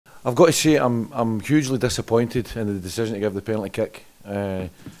I've got to say I'm hugely disappointed in the decision to give the penalty kick and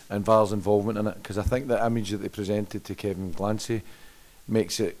VAR's involvement in it, because I think the image that they presented to Kevin Clancy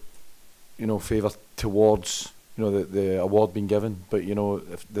makes it, you know, favour towards, you know, the award being given. But you know,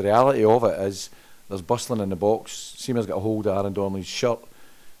 if the reality of it is there's bustling in the box. Seamer's got a hold of Aaron Donnelly's shirt.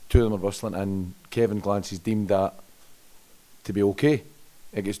 Two of them are bustling, and Kevin Clancy's deemed that to be okay.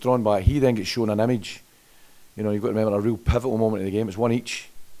 It gets drawn back. He then gets shown an image. You know, you've got to remember a real pivotal moment in the game. It's one each.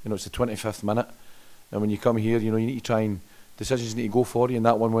 You know, it's the 25th minute, and when you come here, you know, you need to try and decisions need to go for you, and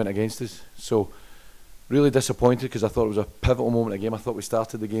that one went against us. So really disappointed, because I thought it was a pivotal moment in the game. I thought we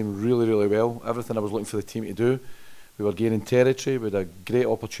started the game really, really well. Everything I was looking for the team to do. We were gaining territory. We had a great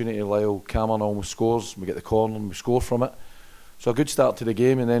opportunity. Lyle Cameron almost scores. We get the corner and we score from it. So a good start to the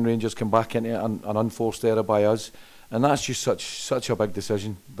game, and then Rangers come back into it, an unforced error by us, and that's just such a big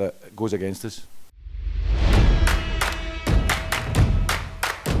decision that goes against us.